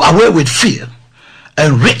can do away with fear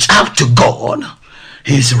and reach out to God,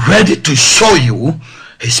 he is ready to show you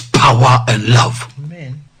his power and love.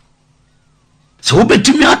 Amen. So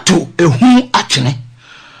obetimi ato ehu atwene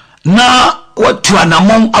na watu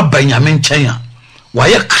anamon abanyame nkyɛn a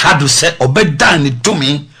waye krado sɛ obedan ne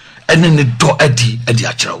tumi ene ne do adi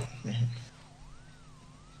akyerɛw.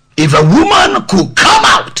 If a woman could come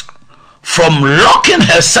out from locking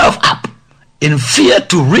herself up in fear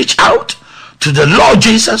to reach out to the Lord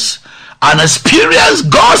Jesus and experience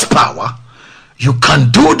God's power, you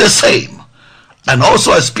can do the same and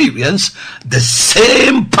also experience the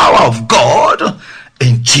same power of God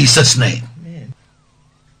in Jesus' name. Amen.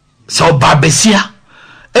 So babesia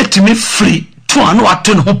etimi free to anu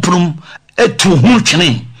ato ne ho prum etu ho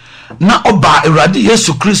twene na oba Awurade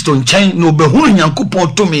Yesu Kristo nkyɛn na obehunu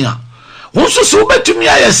Nyankopɔn tumi a wonso so betumi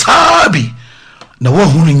ayesabi na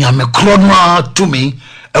wahunu Nyame kro no tumi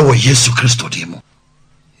ewo Yesu Kristo dimo.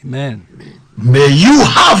 Amen. May you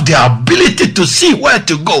have the ability to see where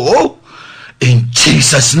to go in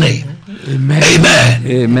Jesus' name. Amen. Amen.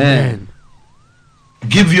 Amen.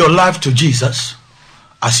 Give your life to Jesus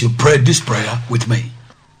as you pray this prayer with me.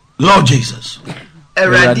 Lord Jesus,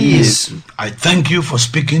 Awurade Yesu, I thank you for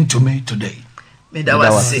speaking to me today.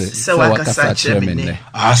 medawase sawakasa chemene.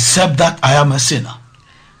 I accept that I am a sinner.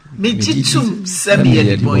 Mejitum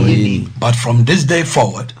sabiye boyeni. But from this day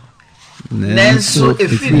forward, Nenso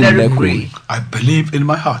efiri narekuri. I believe in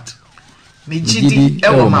my heart Mejidi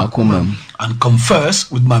ewo makomam. and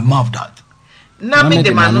confess with my mouth that Na me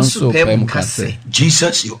de mano so pem kase.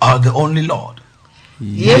 Jesus, you are the only Lord.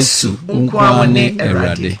 Yesu unkwane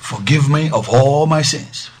Awurade. Forgive me of all my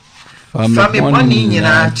sins Fa me boni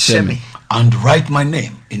nyina cheme. and write my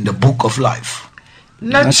name in the book of life.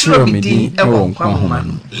 Na chiro me din ewo nkwa homa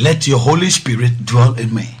no. Let your Holy Spirit dwell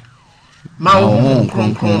in me, Ma wo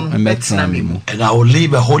kronkron betena me mu. and I will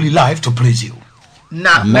live a holy life to please you.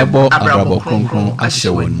 Na mebo abrabo kronkron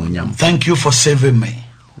ahye won munyam. Thank you for saving me.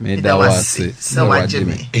 Medawase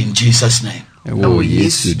sawajeme. In Jesus' name. Ewo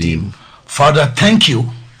Yesu dim. Father, thank you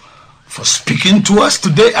for speaking to us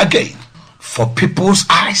today again, for people's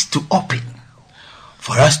eyes to open,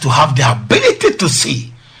 for us to have the ability to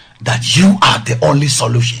see that you are the only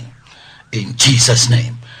solution. In Jesus'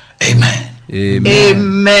 name, amen.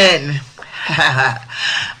 Amen.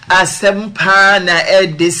 Asempa na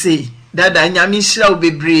edese dada nyame hira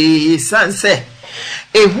obebre sanse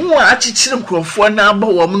ehu a achichire nkrofo na aba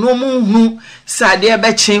wo no mu sade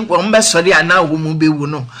ebechen wo mbesori ana wo mu bewu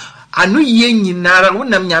no anu ye nyinara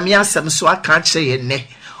wonam nyame asem so aka kire ye ne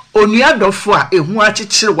onua dofo a ehu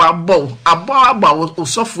achichire wa abo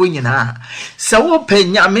osofo nyina se wo pe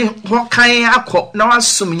nyame ho kan akọ na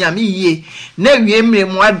wasom nyame yie na wie mre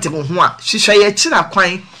mu ade ho a hwehwe ye kira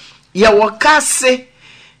kwan ye wo Kaase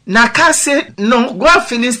na Kaase no go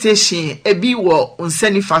filling station ebi wo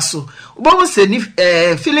nsani faso ubo se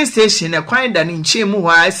filling station na kwan da ne nchemu ho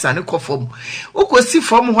asa ne kofom ukosi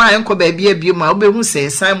fom ho anko ba bia bia ma obehu se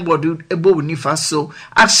signboard ebo ni faso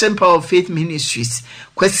Action Power of Faith Ministries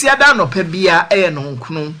kwasi ada no pa bia no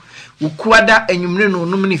nkunu ukuada enwumre no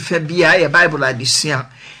num ni fa bia ye Bible adesua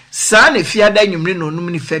sa na fiada enwumre no num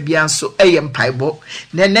ni fa bia so mpaibo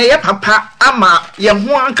na ye papa ama ye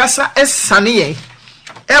ho ankasa esane ye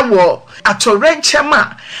ewo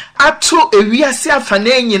atorenchema ato ewiase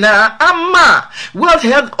afane nyina ama World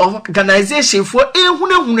Health Organization for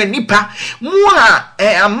ehunahuna nipa mu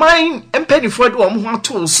a aman empenifo de wo ho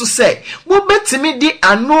ato so se mo betimi di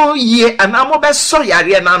ano ye anamo be so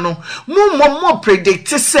yare na no mo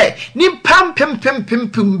predict se nipa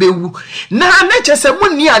pempem bewu na na chese mo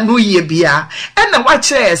ni ano ye bia na wa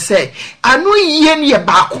kire se ano ye ne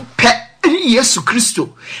ba ko pe Yesu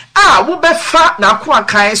Kristo wo befa na kwa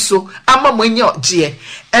kan so ama monye oje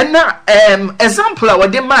ena example a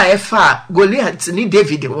wode ma efa Goliath ni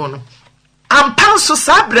David wono ampan so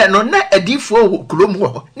sabre no na adifo wo krom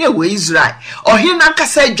ho na wo Israel ohina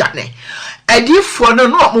kasa adwane adifo no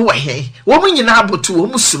mo wo he wo nyina aboto wo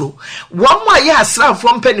musuro wo mo aye asrafo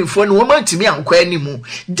mpanifo no wo mantimi ankwa animu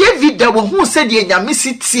David da wo hu se de nyame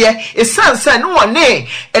sitie esansa no wone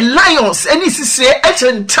lions ani sisire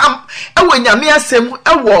etentam ewo nyame asem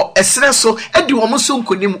ewo esre so edi wo so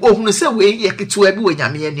nkonim ohunu se we ye ketewa bi wo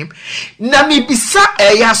nyame anim na mibisa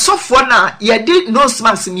ya sofo na ye di no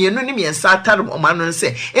smas mienu ni miensa atare mo mano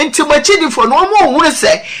se enti machidifo no mo ohunu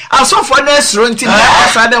se asofo na esro enti na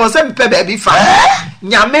asa da wo se mpe ba bi fa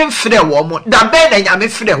nyame mfrɛ wɔ mo da bɛ na nyame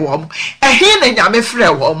frɛ wɔ mo ɛhe na nyame frɛ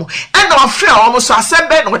wɔ mo ɛna ɔfrɛ wɔ mo so asɛm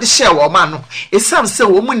bɛ na ɔde hyɛ wɔ ma no esam sɛ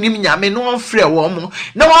wɔ mo nim nyame no ɔfrɛ wɔ mo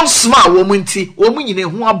na wɔn soma wɔ mo nti wɔ mo nyine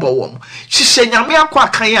ho abɔ wɔ mo hyehyɛ nyame akɔ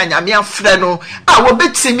akan a nyame afrɛ no a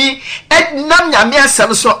wɔbɛtumi nam nyame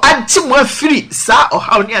asɛm so agye mo afiri saa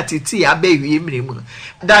ɔhaw ne atete ya bɛ wie mmere mu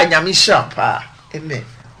da nyame hyɛ pa amen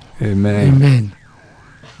Amen.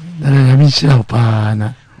 That I am sure,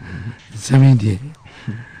 Pana. Seven day.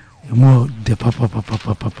 More the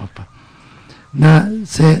papa. Now,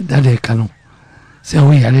 say that they can. Say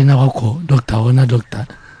we are in our call, doctor, or not doctor.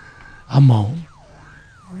 Amo.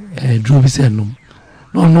 Drew Bisenum.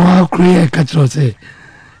 No, I'll create a catcher say.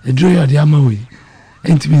 A drew of the Amawi.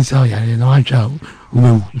 Ain't been so young, no one child.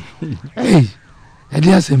 Hey, a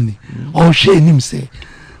dear assembly. All shame him say.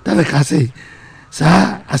 That I can say.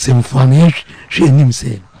 Sa asem fane hwe nim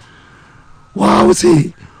se wa wo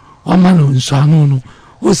se o ma no nso anu no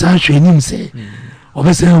o sa hwe nim se o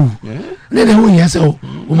be se wu ne de hu yesa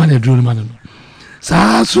o ma na duru ma no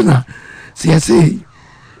sa so na se se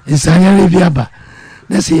insanya le bi aba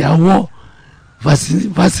na se ya wo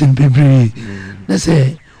vaccine bebre na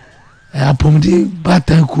se apomdi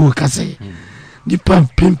batan ku Kaase di pam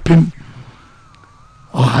pim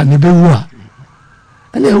o ha ne be wu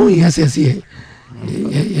a ne hu yesa se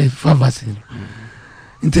vaccine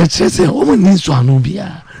interest o ni so anu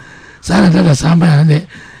bia sana dada samba ne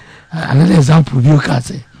another example bi o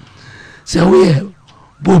Kaase se we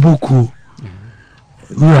boboku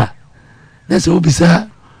ura na se obisa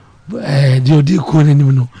di odi ko ne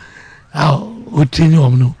nim no a o treni o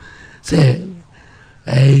no se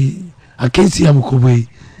akensi am ko boy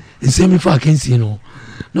nsemi fa akensi no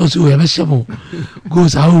no so we be shemo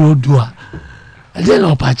goes how do a then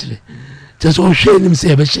no patch just on shame him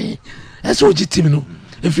say be shame that's what you no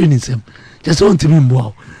if you need him just on to him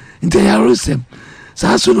wow into your sem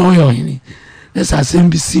so so no yo hini let's asem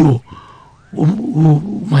bi si o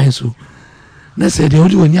my so na say the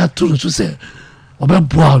only one ya to so say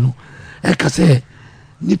obeboa no e ka say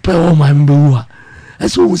nipa o my mbewu a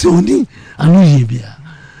so we say oni anu ye bia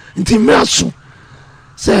nti me so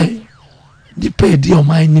say nipa di o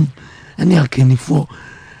my nim ani akanifo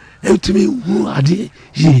etumi hu ade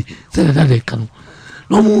ye se da de kan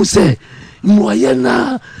no mu se mu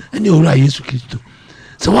ayena ani ora Yesu Kristo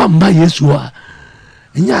se wa mba Yesu a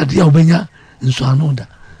nya ade a obenya nso anoda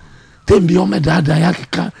tembi o medada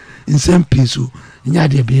yakeka nsem peso nya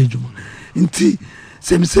ade be adwuma nti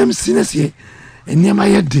sem sinese eniema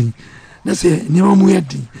yedin na se eniema mu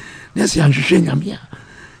yedin na se anhwehwe nyame a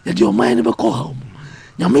ye de o man ne be ko ha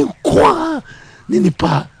nyame kwa ni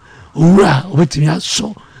nipa owura obetimi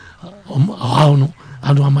aso how no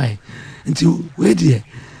ado amai nti we die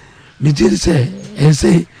me did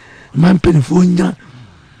say man penifo nya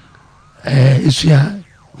esua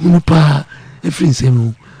mupa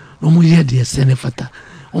efrinsem no mu ye de sene fata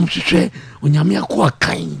hwehwe onyame akọ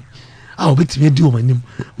akan a obetime di o manim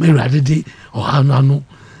me rade de o ha no ano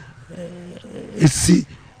esi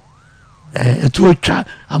etu otwa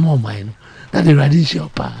ama o man no that the rade shi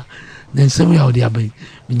opa then some ya odi abai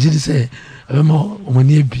me did say mo o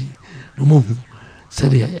mani abi no mo hu say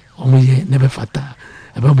de o mo ye ne be fata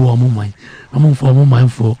ebe bo o mo man no mo fo mo man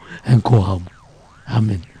fo enko ha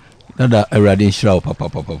amen nada awurade shira papa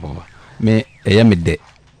me eye me de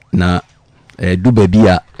na du baby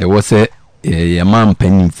a ewo se ye man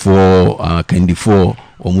panifo kandifo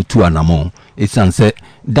omutu anamo esanse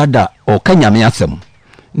dada o kanyame asem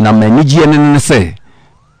na manigye ne se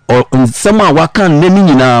o nsema wakan ne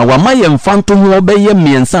nyina wa maye mfanto ho obeye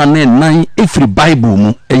miensa na nan efri bible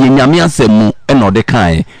mu eye nyame asem mu e no de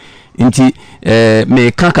kan nti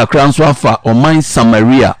me ka kakra nso afa oman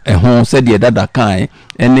Samaria ho se de dada kan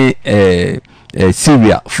ene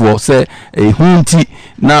Syria for say hunti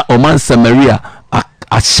na oman Samaria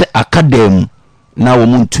akadem na wo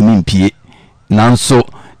muntumi mpie nanso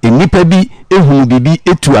enipa bi ehunu bibi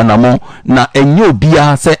etu anamo na enye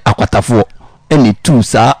obia se akwatafo eni tu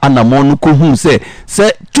saa anamo no ko hu se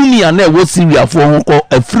tumi ana wo Syria fo ho ko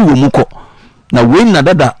afiri wo muko na we na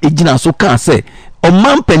dada ejina so kan se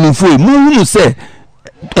oman panifo mu hunu se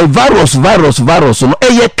virus no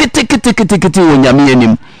eye kete wo nyame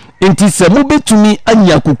anim enti se mu betumi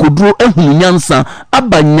anya kokoduro ehunu nyansa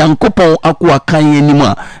aba nyankopon akwa kan anim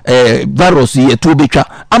a virus ye to betwa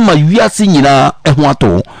ama wiase nyina eho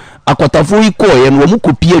ato akwatafo yi ko ye no mu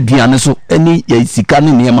kopie aduane so eni ya sika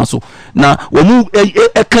ne niema so na wo mu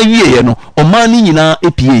eka wie ye no oman ni nyina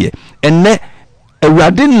epie ye enne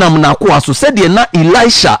awurade nam na kwa so sede na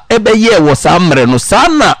Elisha ebeye wo sa mre no sa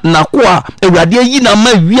na kwa awurade yi na ma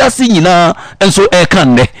wiase nyina enso eka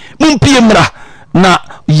nne mumpie mra na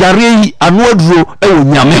yare anu aduro ewo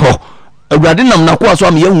nyame ho awurade nam na kwa so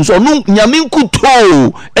am yehu so no nyame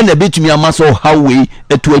nkuto ena betumi amaso hawe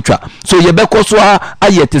etu atwa so yebekọ so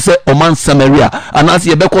ayete se oman Samaria anas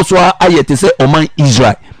yebekọ so ayete se oman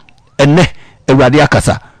Israel ene awurade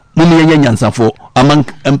akasa mumi yenye nyansafo aman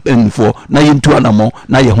empenfo na yentu anamo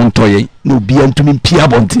na ye honto ye na obi antumi pia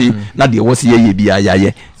bonte na de wo se ye bia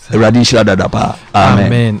yaye awurade nhyira dada pa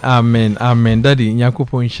amen daddy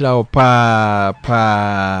nyakopon nhyira wo pa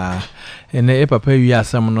ene papa wi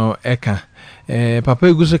asam no eka papa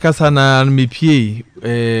eguso kasa na me pie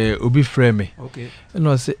obi frɛ me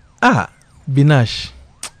no se Binash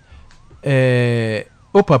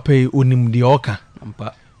o papa onim de oka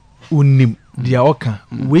ampa onim de oka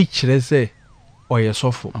we kyerɛ sɛ ɔyɛ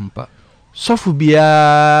sɔfo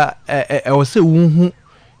bia wo se wonhu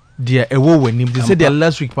de ɛwɔ w'anim de sɛ de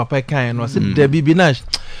last week papa kan no se de Binash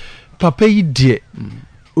papa yi de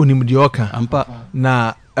onim de oka ampa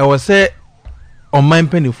na ɛwɔ sɛ ɔman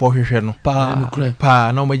penifo hwehwɛ no pa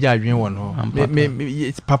na ɔmagya adwen wɔ no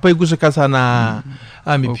papa iguso kasa na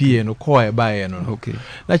me pie no kɔ ɛbaeɛ no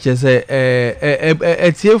na kyerɛ sɛ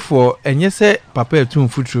ɛtiefo ɛnyɛ sɛ papa etum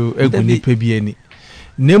futuro egu nipa bi ani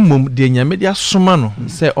na mmom de nyame de asoma no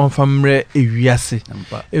sɛ ɔmfa mmerɛ ewiase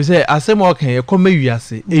sɛ asɛm ɔka yɛ kɔma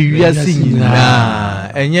ewiase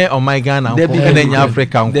nyinaa ɛnyɛ ɔman Ghana nko ɛna ɛnyɛ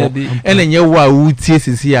Africa nko ɛna ɛnyɛ wo a wotie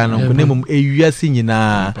sisi ya no nko na mmom ewiase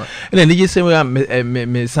nyinaa ɛna ne yɛsɛ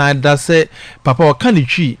me san da sɛ papa ɔka ne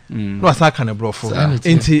twi na wasa ka ne brɔfo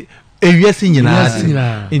nti ewiase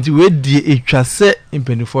nyinaa nti we die etwa sɛ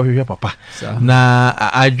mpanifo hwehwɛ papa na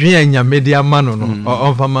adwen nyame de ama no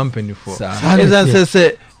ɔmfa ma mpanifo ɛzan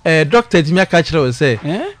sɛ doctor timi aka kyerɛ wo sɛ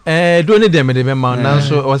do ne dem de bɛma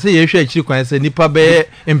nanso wo sɛ yɛhwɛ akyiri kwan sɛ nipa bɛ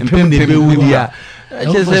mpem ne bɛwu dia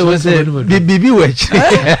ɛkyɛ sɛ wo sɛ bibi wɔ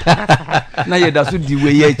akyiri na yɛda so di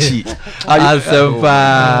we yɛakyi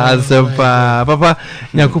asɛmpa papa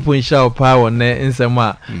nyankopɔn nhyira wo paa wɔ ne nsɛm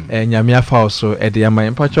a nyame afa wo so ɛde ama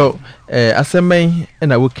mpatwɔ asɛmɛn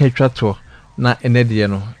na woka twa to na ene de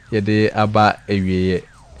no yɛde aba awieye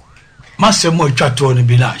masɛm twa to no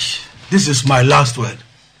Binash. This is my last word.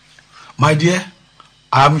 My dear,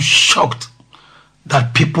 I'm shocked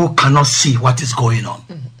that people cannot see what is going on.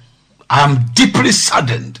 I am deeply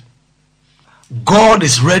saddened. God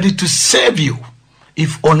is ready to save you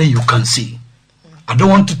if only you can see. I don't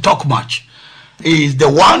want to talk much. He is the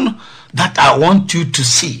one that I want you to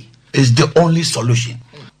see. Is the only solution.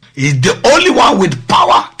 He is the only one with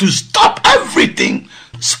power to stop everything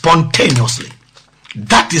spontaneously.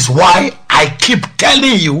 That is why I keep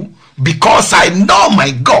telling you, because I know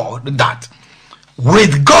my God, that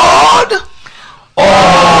with God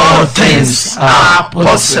all things are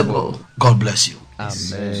possible. God bless you.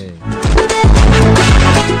 Amen.